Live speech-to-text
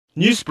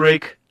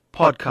Newsbreak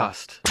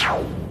podcast.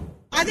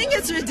 I think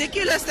it's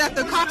ridiculous that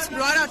the cops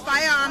brought out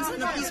firearms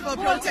in a peaceful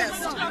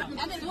protest.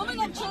 And there's women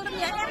and children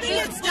here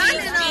It's done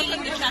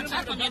in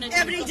our community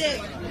every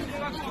day.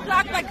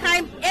 Blocked by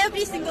crime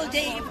every single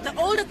day. The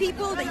older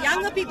people, the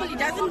younger people, it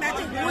doesn't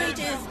matter who it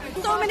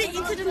is. So many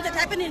incidents that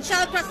happened in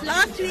Chatsworth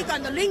last week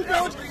on the Link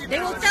Road. They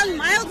will stand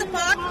miles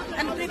apart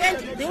and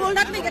prevent. They will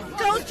not make it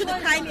close to the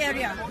crime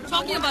area.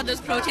 Talking about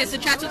this protest, the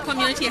Chatsworth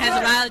community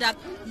has riled up,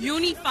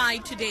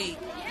 unified today.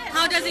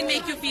 How does it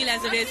make you feel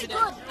as a resident?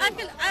 I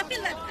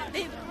feel that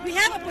we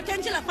have a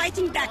potential of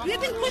fighting back. We've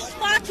been pushed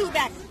far too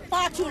back,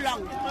 far too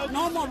long.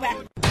 No more back.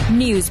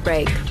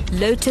 Newsbreak,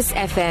 Lotus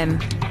FM,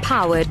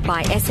 powered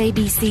by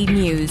SABC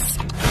News.